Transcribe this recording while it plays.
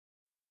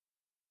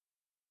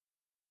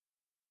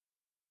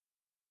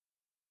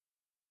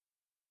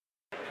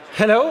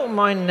Hello,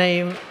 my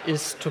name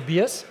is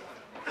Tobias.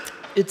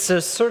 It's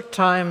the third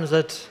time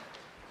that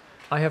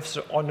I have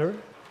the honor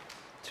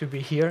to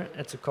be here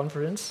at the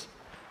conference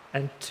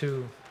and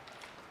to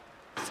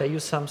say you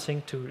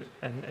something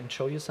and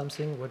show you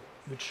something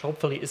which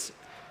hopefully is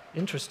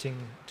interesting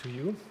to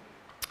you.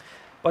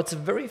 But the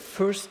very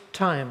first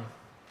time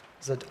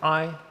that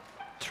I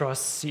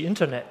trust the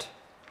internet.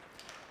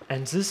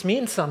 And this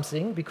means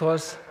something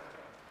because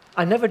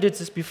I never did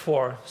this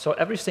before. So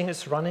everything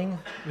is running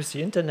with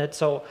the internet.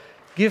 So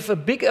give a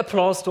big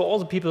applause to all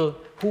the people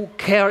who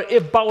care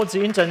about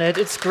the internet.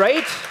 It's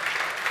great.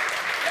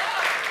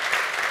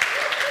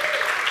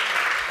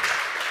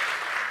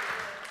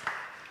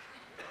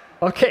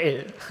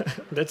 Okay,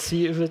 let's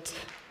see if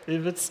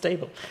it's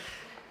stable.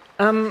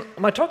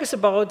 My talk is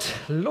about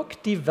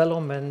look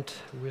development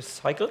with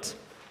cycles.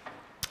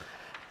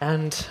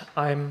 And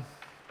I'm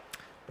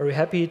very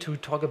happy to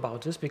talk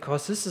about this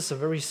because this is a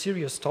very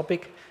serious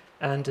topic.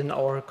 And in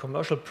our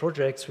commercial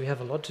projects, we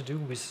have a lot to do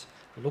with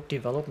look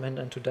development.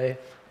 And today,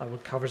 I will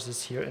cover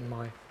this here in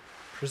my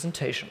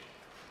presentation.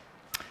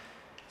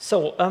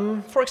 So,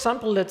 for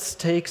example, let's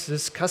take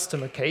this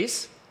customer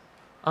case.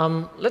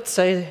 Let's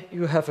say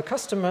you have a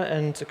customer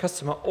and the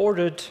customer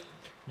ordered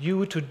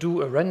you to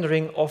do a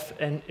rendering of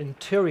an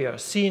interior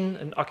scene,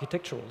 an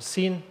architectural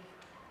scene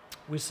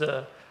with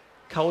a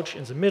couch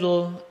in the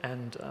middle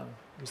and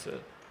with a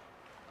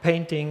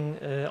painting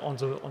on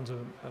the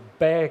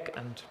back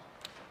and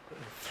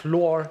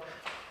floor.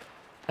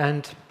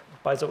 And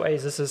by the way,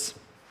 this is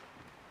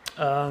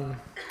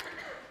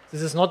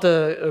not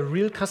a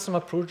real customer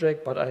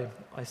project, but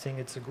I think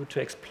it's good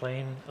to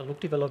explain a look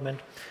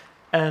development.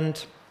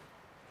 And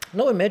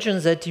now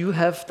imagine that you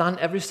have done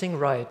everything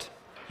right.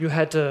 You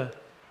had a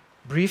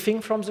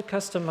briefing from the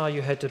customer,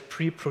 you had a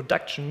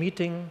pre-production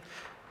meeting,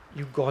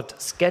 you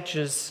got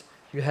sketches,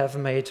 you have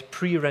made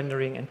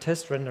pre-rendering and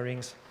test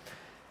renderings.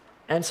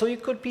 And so you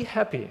could be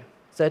happy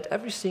that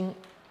everything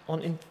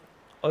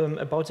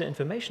about the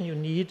information you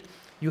need,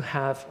 you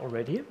have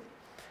already.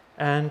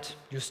 And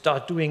you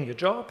start doing your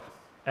job,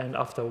 and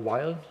after a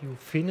while, you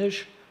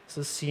finish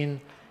the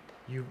scene,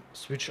 you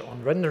switch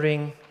on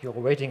rendering, you're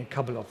waiting a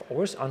couple of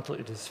hours until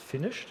it is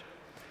finished.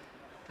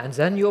 And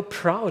then you're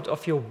proud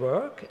of your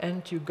work,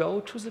 and you go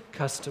to the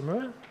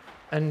customer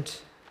and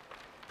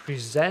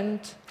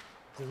present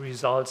the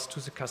results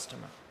to the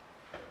customer.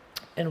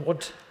 And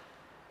what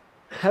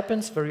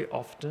happens very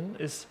often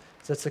is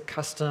that the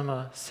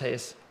customer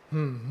says,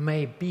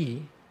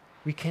 maybe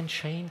we can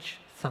change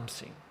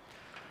something.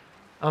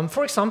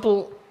 For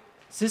example,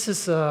 this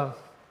is a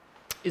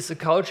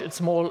couch. It's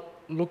more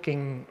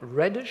looking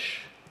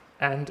reddish.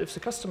 And if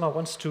the customer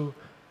wants to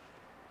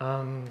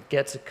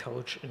get the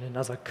couch in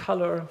another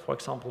color, for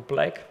example,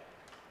 black,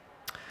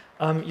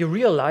 you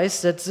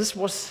realize that this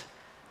was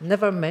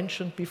never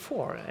mentioned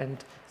before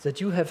and that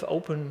you have to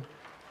open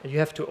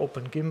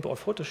GIMP or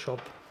Photoshop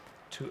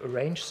to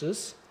arrange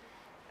this.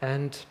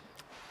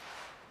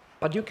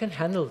 But you can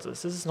handle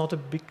this. This is not a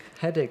big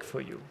headache for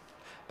you.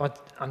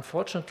 But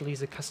unfortunately,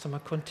 the customer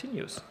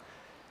continues.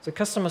 The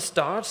customer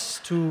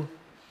starts to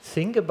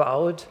think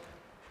about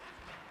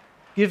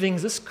giving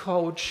this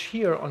couch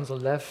here on the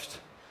left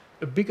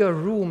a bigger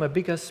room, a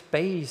bigger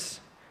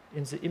space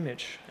in the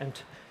image,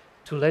 and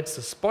to let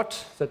the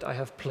spot that I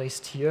have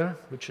placed here,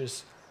 which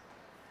is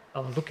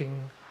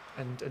looking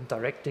and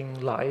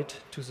directing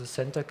light to the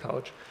center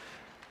couch,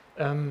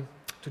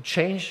 to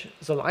change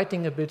the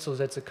lighting a bit so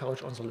that the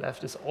couch on the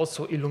left is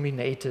also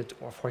illuminated,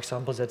 or for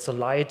example, that the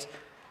light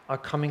are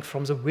coming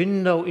from the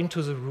window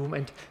into the room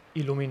and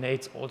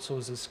illuminates also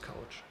this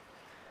couch.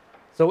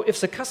 So if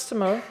the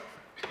customer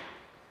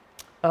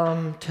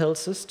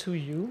tells this to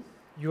you,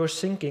 you're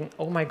thinking,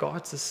 oh my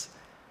God, this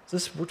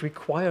would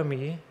require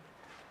me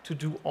to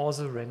do all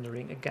the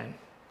rendering again.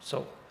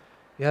 So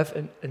you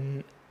have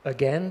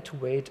again to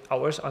wait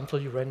hours until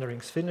your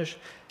rendering's finished,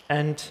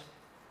 and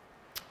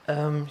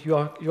you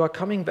are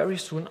coming very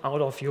soon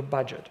out of your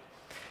budget.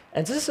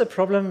 And this is a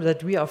problem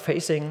that we are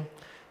facing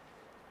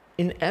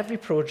in every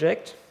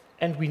project,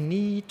 and we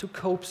need to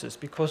cope this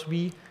because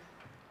we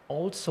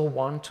also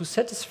want to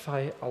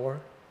satisfy our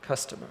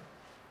customer.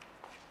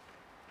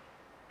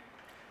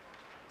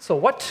 So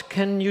what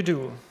can you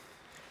do?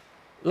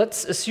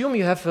 Let's assume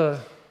you have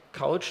a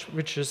couch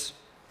which is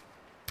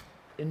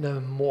in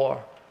a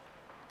more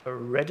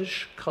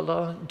reddish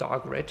color,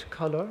 dark red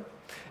color,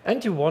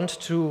 and you want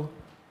to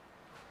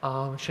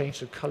change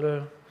the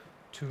color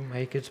to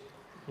make it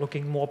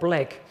looking more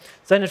black.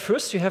 Then at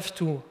first you have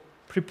to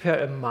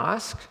prepare a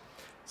mask.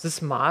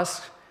 This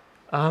mask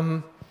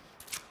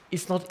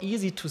is not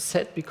easy to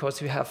set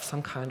because you have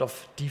some kind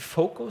of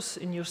defocus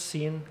in your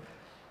scene.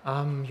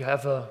 You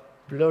have a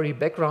blurry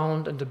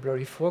background and a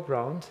blurry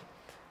foreground,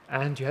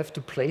 and you have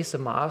to place a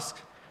mask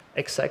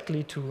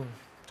exactly to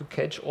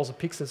catch all the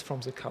pixels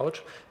from the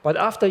couch. But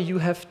after you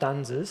have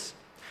done this,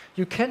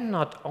 you can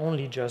not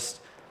only just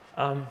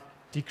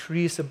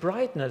decrease the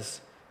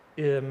brightness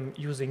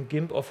using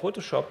GIMP or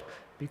Photoshop,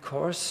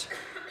 because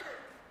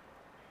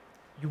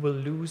you will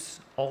lose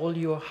all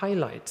your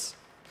highlights.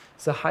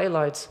 The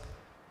highlights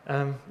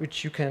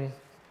which you can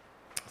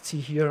see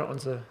here on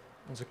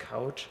the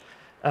couch,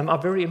 are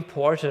very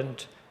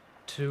important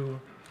to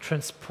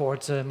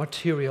transport the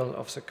material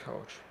of the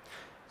couch.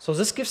 So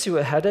this gives you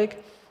a headache,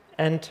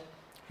 and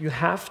you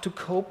have to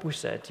cope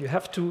with that. You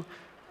have to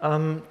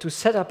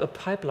set up a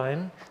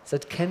pipeline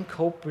that can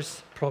cope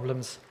with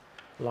problems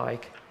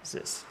like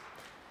this.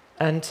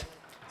 And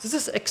this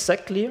is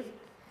exactly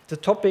the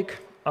topic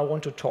I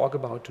want to talk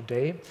about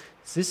today.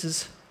 This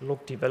is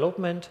look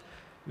development.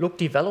 Look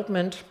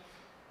development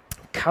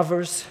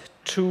covers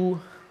two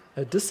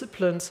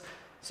disciplines.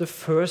 The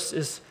first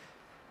is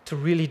to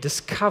really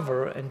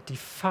discover and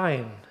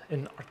define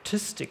an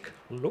artistic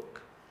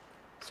look.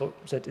 So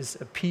that is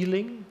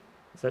appealing,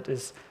 that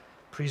is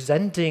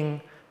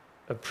presenting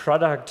a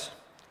product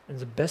in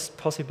the best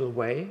possible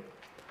way.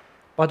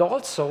 But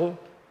also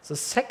the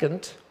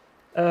second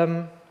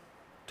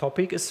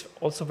topic is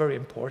also very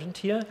important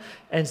here,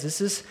 and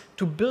this is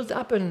to build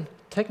up a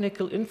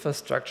technical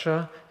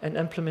infrastructure and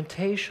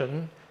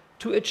implementation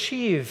to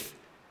achieve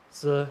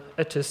the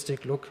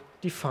artistic look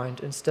defined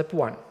in step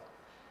 1.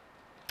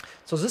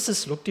 So this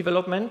is look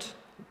development.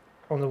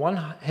 On the one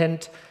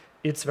hand,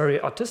 it's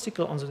very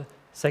artistical. On the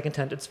second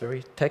hand, it's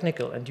very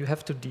technical, and you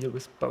have to deal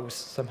with both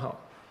somehow.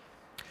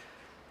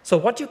 So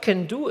what you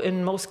can do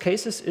in most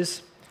cases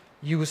is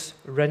use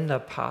render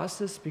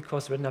passes,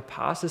 because render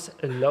passes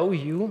allow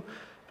you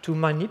to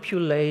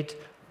manipulate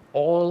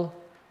all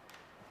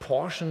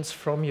portions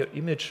from your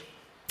image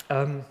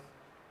in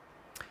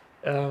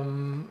a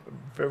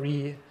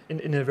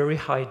very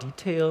high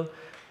detail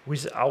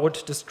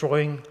without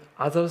destroying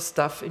other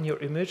stuff in your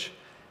image.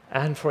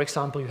 And for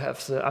example, you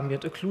have the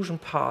ambient occlusion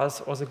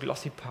pass or the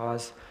glossy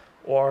pass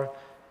or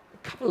a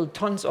couple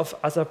tons of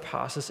other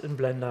passes in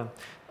Blender.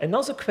 And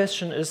now the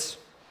question is,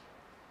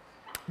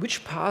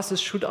 which passes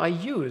should I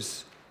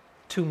use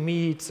to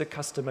meet the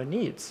customer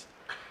needs?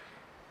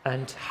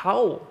 And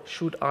how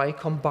should I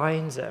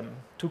combine them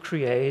to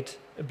create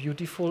a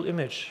beautiful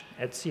image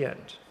at the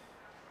end?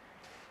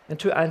 And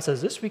to answer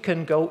this, we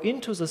can go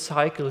into the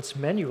Cycles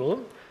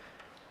manual.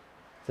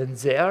 Then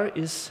there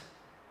is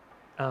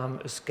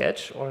a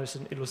sketch or is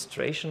an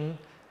illustration.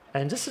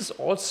 And this is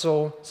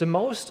also the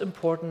most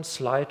important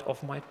slide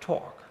of my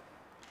talk.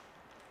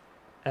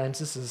 And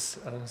this is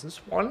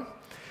this one.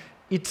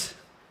 It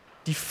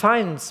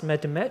defines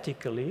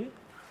mathematically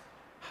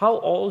how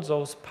all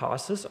those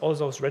passes, all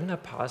those render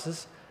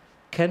passes,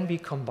 can be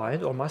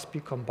combined or must be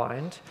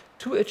combined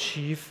to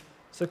achieve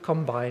the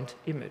combined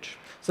image.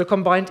 The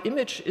combined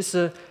image is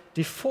a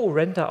default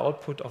render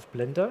output of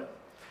Blender,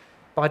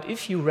 but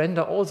if you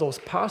render all those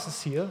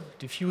passes here,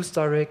 diffuse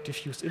direct,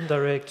 diffuse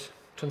indirect,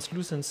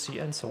 translucency,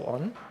 and so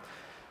on,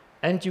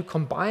 and you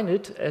combine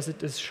it as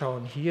it is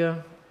shown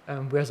here,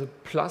 where the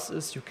plus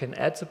is, you can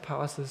add the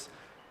passes,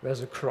 where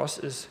the cross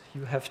is,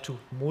 you have to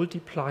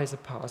multiply the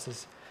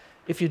passes.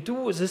 If you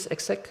do this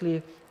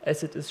exactly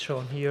as it is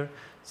shown here,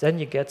 then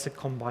you get the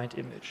combined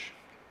image.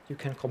 You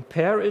can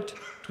compare it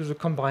to the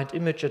combined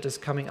image that is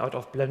coming out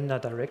of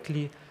Blender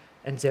directly,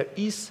 and there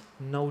is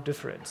no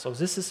difference. So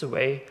this is the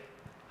way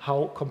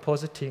how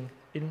compositing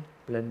in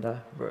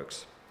Blender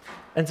works.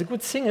 And the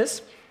good thing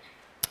is,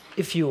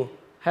 if you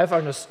have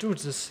understood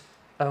this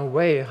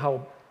way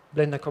how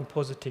Blender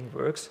compositing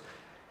works,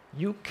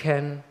 you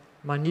can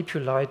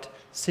manipulate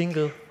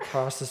single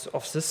passes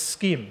of this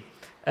scheme.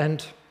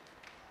 And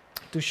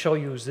to show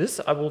you this,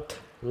 I would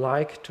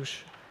like to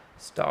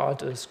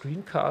start a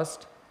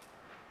screencast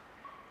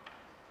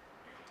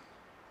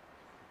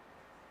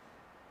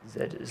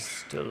that is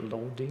still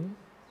loading.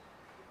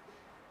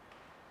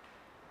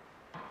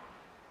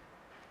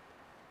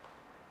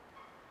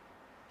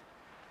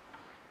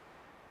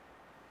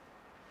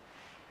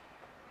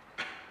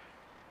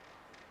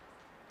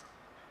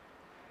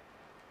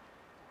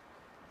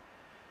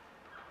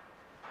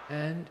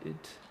 And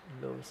it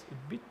loads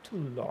a bit too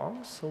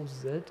long, so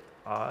that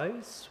I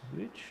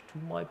switch to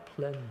my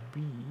plan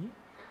B.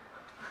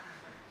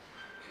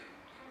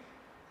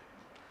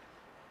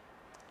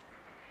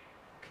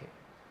 Okay.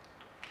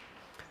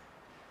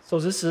 So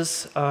this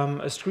is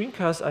a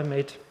screencast I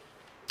made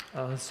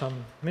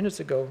some minutes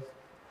ago.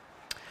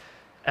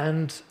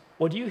 And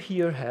what you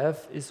here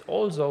have is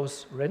all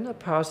those render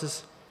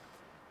passes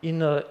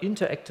in an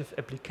interactive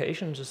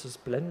application. This is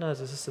Blender,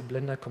 this is the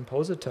Blender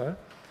Compositor.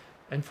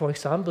 And for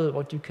example,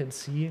 what you can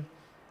see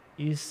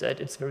is that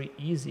it's very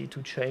easy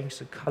to change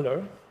the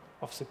color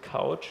of the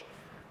couch.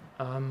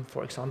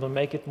 For example,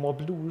 make it more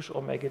bluish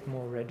or make it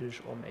more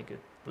reddish or make it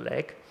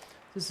black.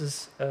 This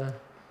is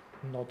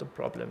not a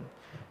problem.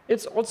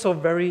 It's also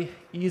very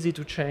easy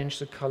to change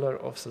the color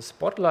of the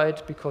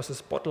spotlight, because the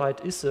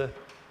spotlight is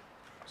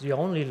the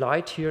only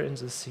light here in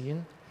the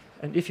scene.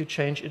 And if you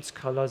change its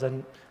color,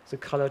 then the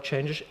color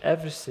changes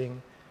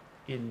everything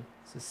in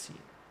the scene.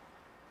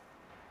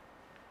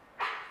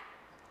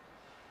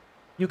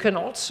 You can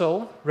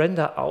also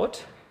render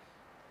out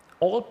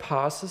all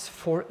passes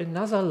for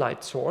another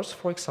light source,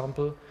 for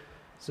example,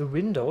 the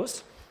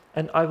windows.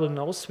 And I will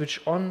now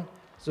switch on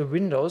the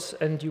windows,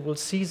 and you will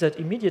see that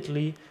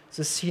immediately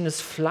the scene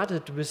is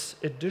flooded with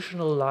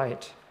additional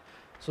light.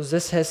 So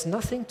this has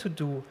nothing to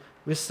do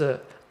with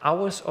the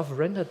hours of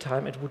render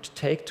time it would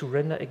take to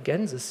render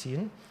again the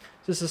scene.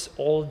 This is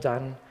all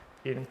done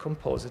in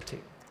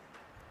compositing.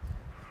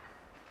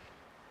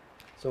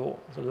 So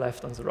the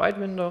left and the right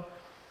window.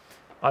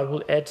 I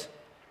will add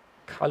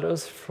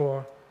colors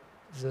for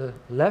the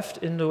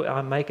left window.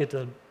 I make it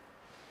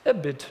a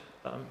bit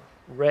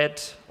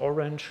red,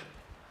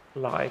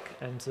 orange-like,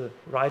 and the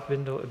right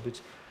window a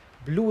bit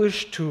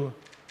bluish to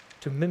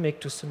mimic,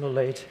 to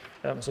simulate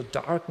the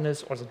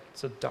darkness or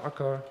the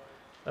darker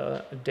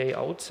day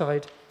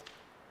outside.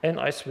 And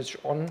I switch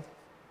on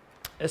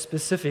a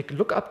specific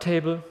lookup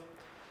table,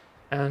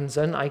 and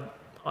then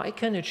I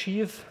can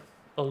achieve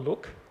a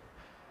look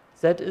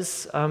that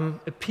is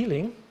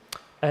appealing,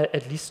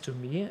 at least to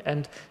me.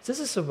 And this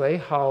is the way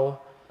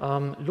how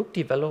look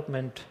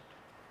development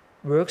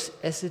works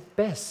as its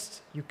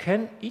best. You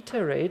can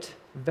iterate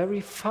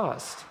very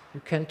fast.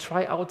 You can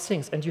try out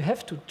things, and you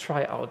have to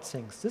try out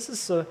things. This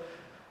is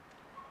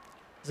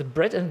the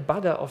bread and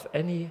butter of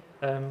any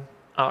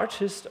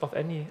artist, of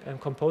any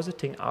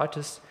compositing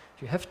artist.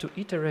 You have to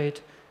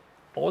iterate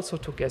also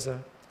together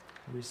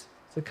with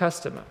the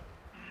customer.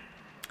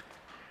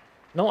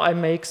 Now I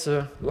make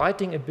the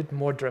lighting a bit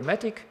more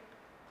dramatic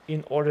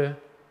in order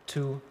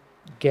to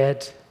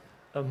get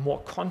more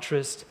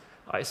contrast.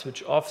 I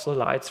switch off the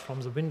lights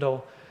from the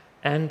window,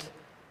 and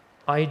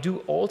I do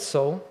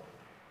also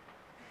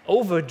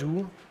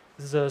overdo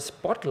the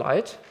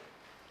spotlight.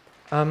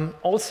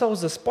 Also,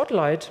 the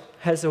spotlight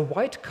has a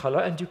white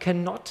color, and you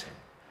cannot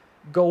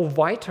go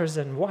whiter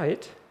than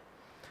white.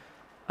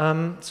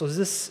 So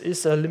this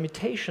is a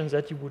limitation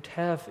that you would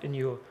have in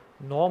your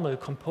normal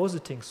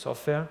compositing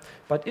software.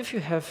 But if you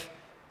have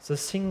the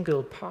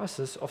single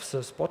passes of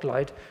the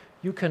spotlight,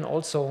 you can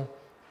also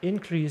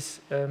increase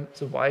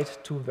the white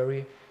to a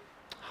very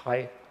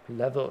high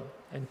level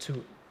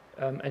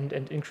and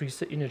increase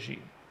the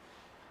energy.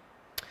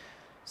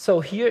 So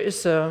here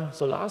is the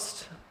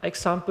last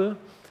example.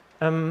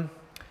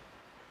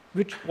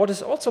 What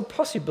is also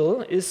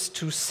possible is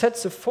to set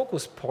the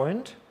focus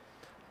point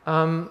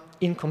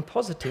in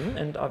compositing,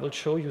 and I will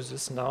show you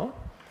this now.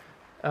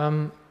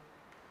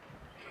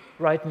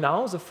 Right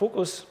now, the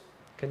focus,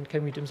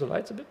 can we dim the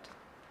lights a bit?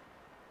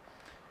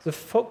 The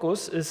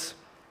focus is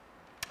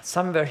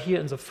somewhere here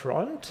in the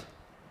front.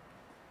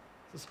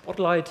 The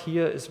spotlight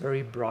here is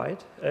very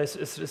bright,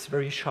 is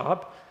very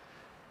sharp,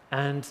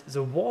 and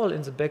the wall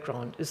in the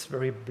background is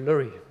very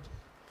blurry.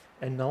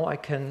 And now I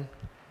can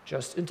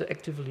just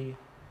interactively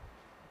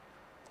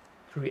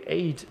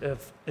create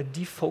a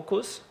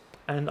defocus,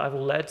 and I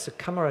will let the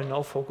camera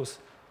now focus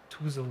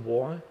to the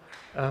wall,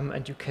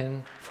 and you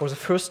can, for the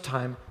first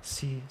time,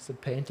 see the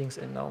paintings,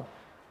 and now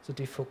the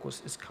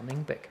defocus is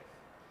coming back.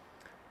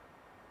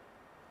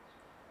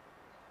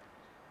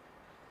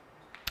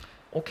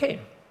 Okay,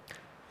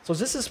 so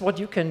this is what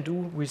you can do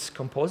with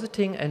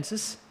compositing, and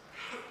this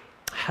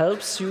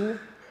helps you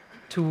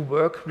to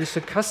work with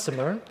the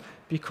customer,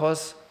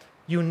 because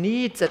you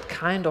need that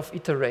kind of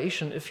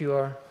iteration if you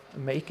are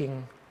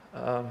making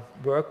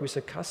work with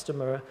a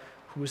customer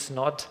who is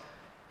not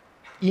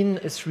in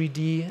a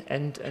 3D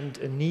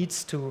and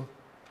needs to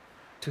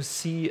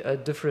see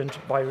different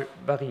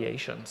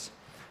variations.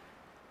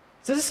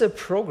 This is a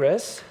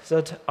progress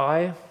that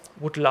I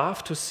would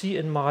love to see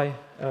in my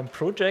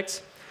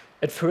projects.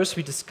 At first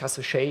we discuss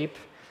a shape,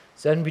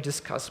 then we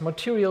discuss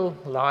material,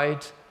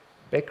 light,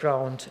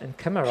 background, and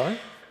camera.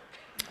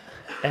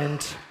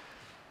 And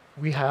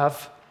we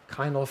have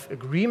kind of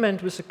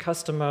agreement with the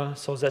customer,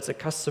 so that the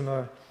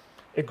customer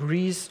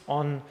agrees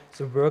on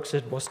the work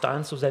that was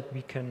done, so that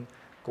we can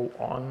go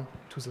on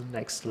to the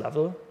next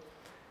level.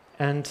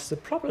 And the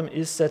problem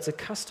is that the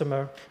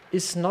customer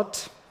is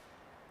not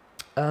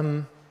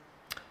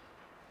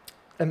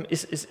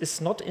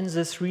is not in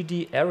the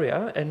 3D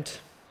area and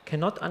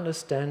cannot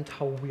understand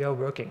how we are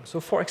working. So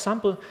for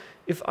example,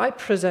 if I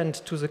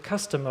present to the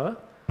customer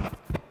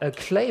a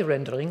clay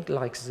rendering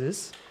like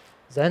this,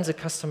 then the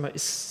customer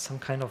is some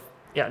kind of,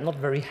 not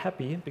very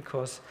happy,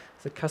 because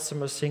the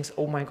customer thinks,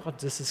 oh my God,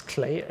 this is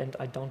clay and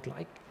I don't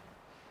like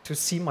to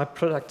see my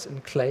product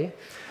in clay.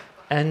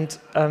 And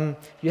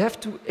you have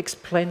to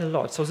explain a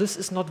lot. So this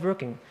is not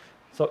working.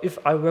 So if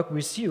I work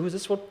with you,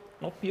 this would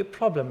not be a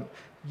problem.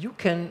 You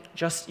can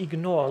just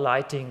ignore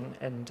lighting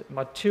and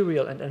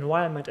material and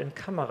environment and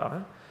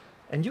camera,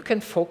 and you can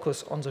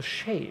focus on the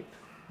shape,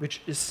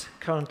 which is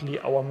currently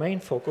our main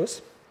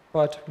focus.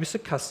 But with the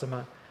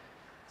customer,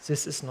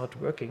 this is not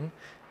working.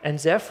 And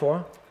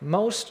therefore,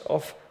 most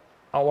of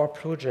our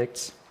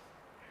projects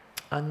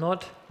are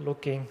not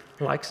looking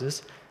like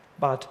this,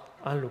 but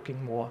are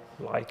looking more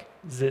like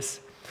this.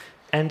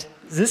 And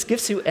this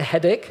gives you a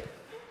headache,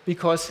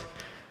 because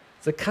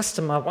the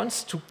customer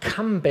wants to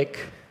come back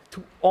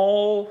to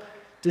all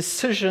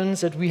decisions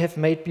that we have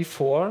made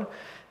before,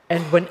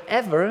 and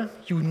whenever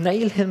you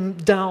nail him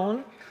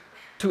down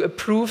to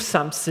approve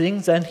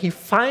something, then he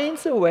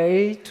finds a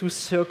way to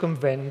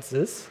circumvent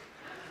this.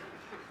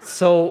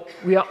 So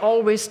we are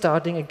always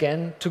starting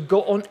again to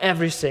go on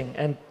everything,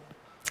 and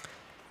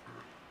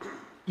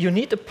you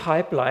need a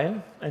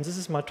pipeline, and this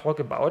is my talk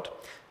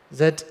about,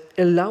 that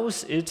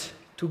allows it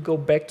to go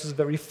back to the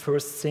very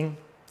first thing,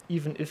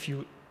 even if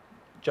you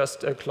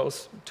just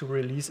close to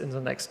release in the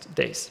next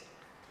days.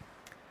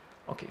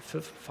 Okay,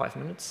 5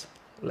 minutes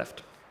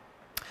left.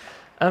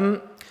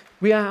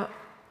 We are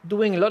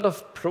doing a lot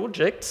of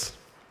projects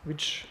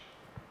which,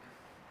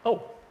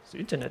 oh, the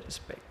internet is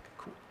back,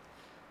 cool.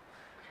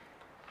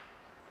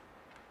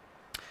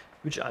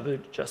 Which I will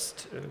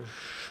just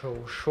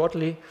show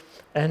shortly.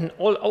 And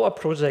all our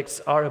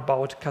projects are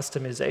about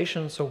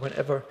customization, so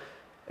whenever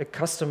a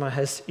customer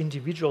has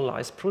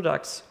individualized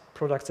products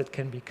that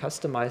can be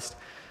customized,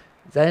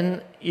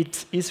 then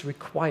it is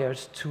required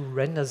to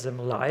render them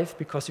live,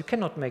 because you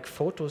cannot make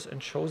photos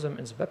and show them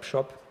in the web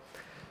shop.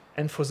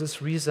 And for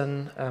this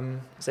reason,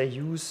 they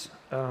use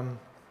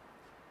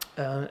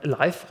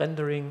live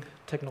rendering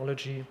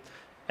technology,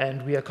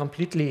 and we are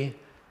completely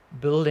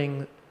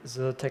building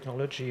the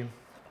technology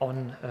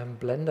on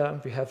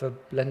Blender. We have a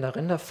Blender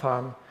render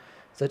farm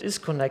that is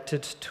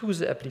connected to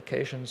the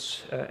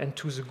applications and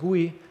to the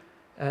GUI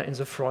in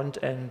the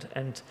front end,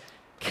 and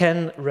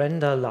can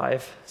render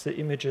live the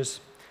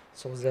images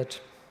so that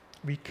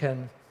we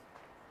can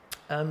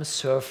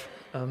serve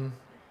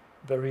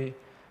very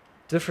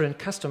different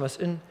customers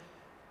in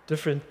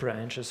different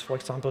branches. For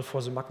example,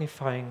 for the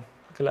magnifying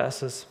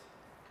glasses,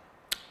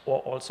 or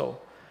also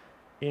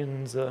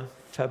in the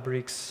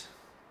fabrics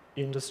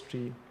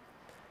industry,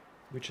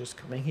 which is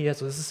coming here.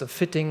 So this is a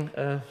fitting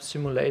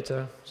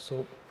simulator.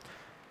 So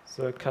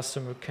the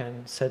customer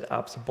can set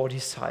up the body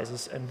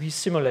sizes, and we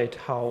simulate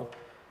how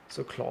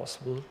the clothes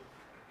will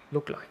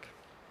look like.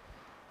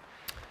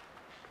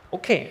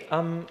 Okay,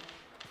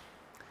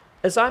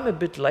 as I'm a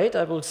bit late,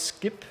 I will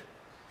skip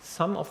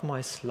some of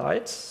my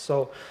slides.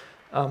 So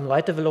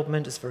light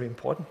development is very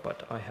important,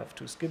 but I have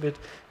to skip it.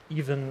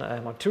 Even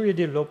material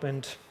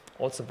development,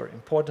 also very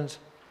important.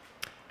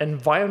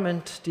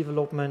 Environment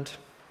development,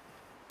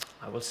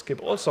 I will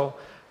skip also,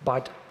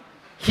 but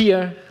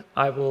here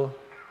I will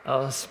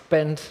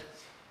spend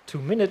 2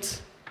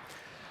 minutes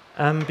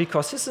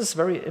because this is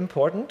very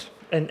important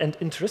and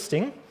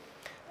interesting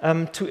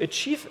to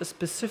achieve a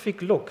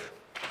specific look.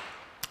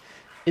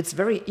 It's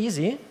very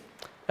easy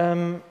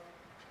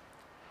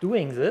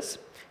doing this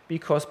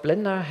because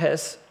Blender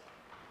has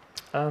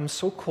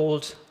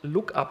so-called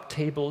lookup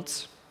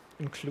tables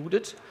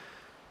included.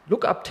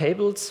 Lookup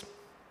tables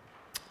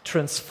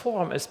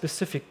transform a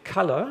specific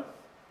color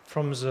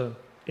from the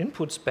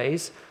input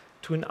space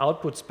to an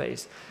output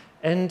space.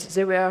 And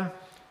they were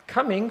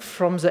coming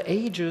from the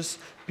ages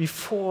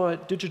before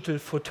digital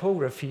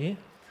photography,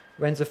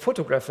 when the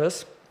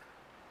photographers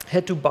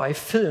had to buy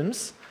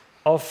films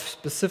of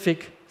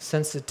specific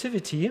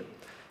sensitivity,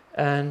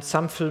 and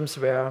some films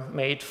were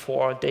made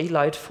for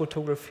daylight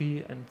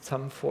photography and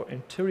some for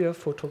interior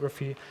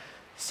photography.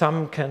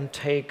 Some can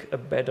take a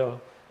better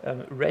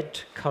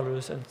red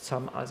colors and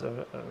some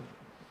other,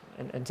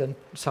 and then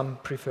some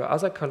prefer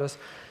other colors.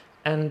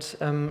 And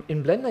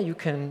in Blender you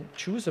can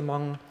choose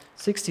among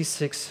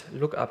 66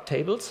 lookup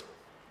tables.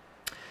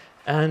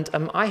 And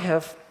I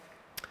have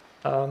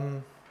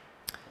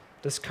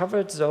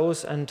discovered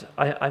those, and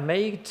I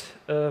made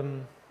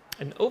an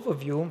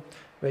overview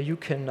where you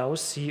can now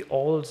see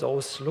all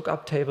those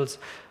lookup tables.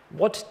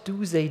 What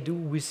do they do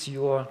with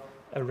your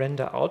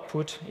render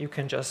output? You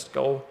can just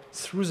go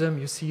through them.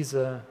 You see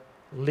the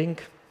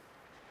link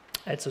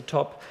at the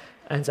top,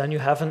 and then you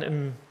have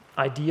an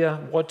idea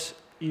what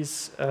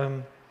is,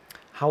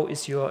 how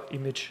is your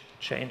image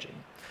changing.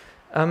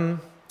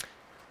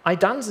 I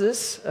done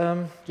this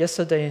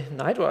yesterday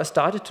night, or I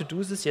started to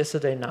do this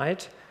yesterday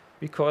night,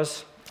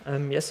 because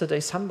yesterday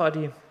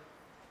somebody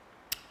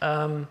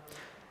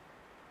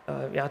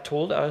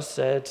told us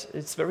that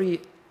it's very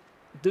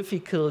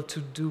difficult to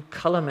do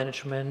color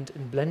management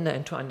in Blender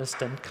and to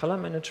understand color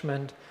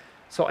management.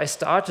 So I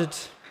started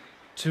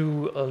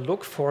to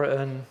look for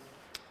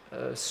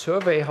a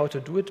survey how to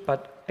do it,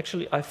 but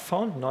actually I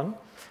found none.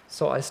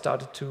 So I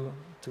started to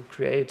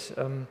create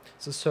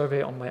the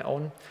survey on my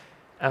own.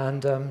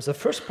 And the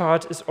first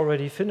part is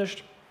already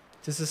finished.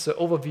 This is the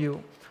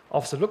overview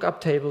of the lookup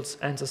tables,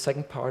 and the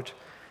second part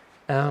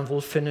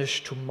will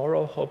finish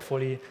tomorrow,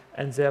 hopefully,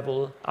 and there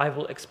I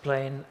will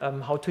explain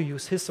how to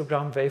use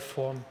histogram,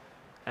 waveform,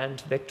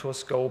 and vector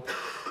scope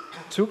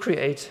to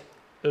create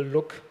a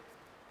look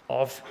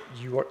of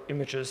your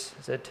images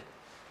that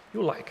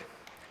you like.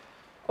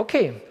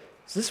 Okay,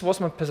 this was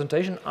my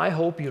presentation. I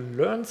hope you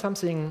learned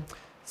something.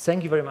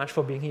 Thank you very much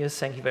for being here.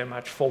 Thank you very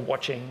much for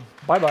watching.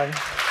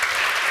 Bye-bye.